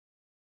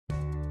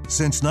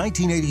Since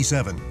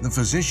 1987, the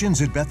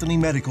physicians at Bethany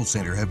Medical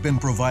Center have been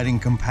providing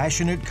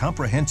compassionate,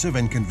 comprehensive,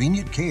 and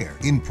convenient care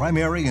in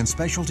primary and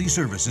specialty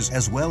services,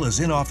 as well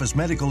as in-office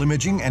medical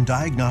imaging and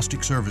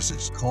diagnostic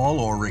services. Call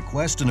or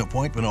request an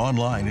appointment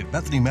online at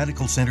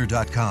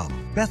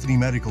BethanyMedicalCenter.com. Bethany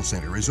Medical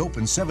Center is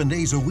open 7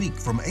 days a week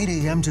from 8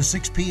 a.m. to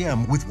 6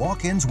 p.m. with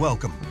walk-ins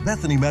welcome.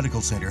 Bethany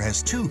Medical Center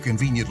has 2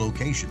 convenient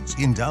locations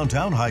in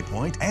downtown High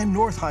Point and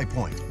North High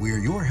Point, where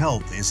your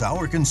health is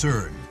our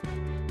concern.